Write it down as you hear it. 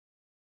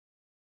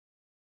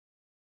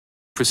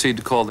Proceed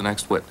to call the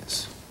next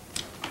witness.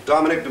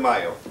 Dominic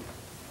DeMaio.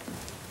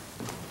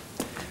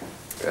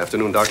 Good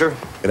afternoon, Doctor.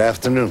 Good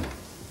afternoon.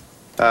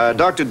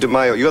 Dr.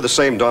 DeMaio, you're the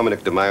same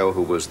Dominic DeMaio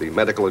who was the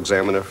medical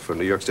examiner for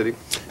New York City?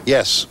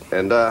 Yes.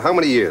 And how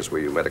many years were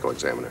you medical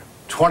examiner?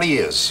 20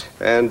 years.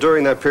 And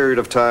during that period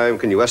of time,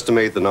 can you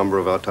estimate the number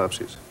of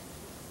autopsies?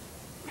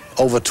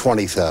 Over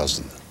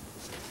 20,000.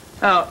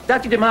 Now,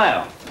 Dr.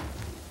 DeMaio,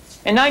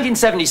 in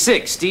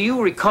 1976, do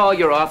you recall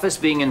your office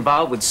being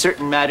involved with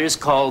certain matters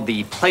called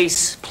the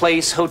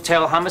Place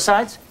Hotel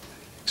homicides?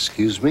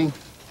 Excuse me?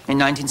 In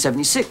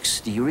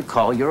 1976, do you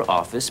recall your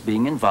office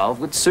being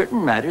involved with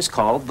certain matters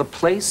called the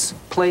Place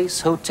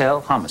Hotel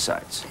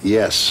homicides?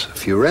 Yes.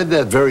 If you read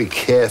that very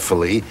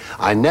carefully,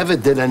 I never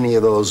did any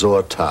of those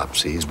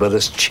autopsies, but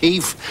as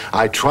chief,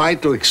 I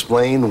tried to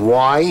explain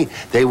why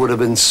they would have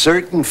been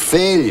certain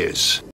failures.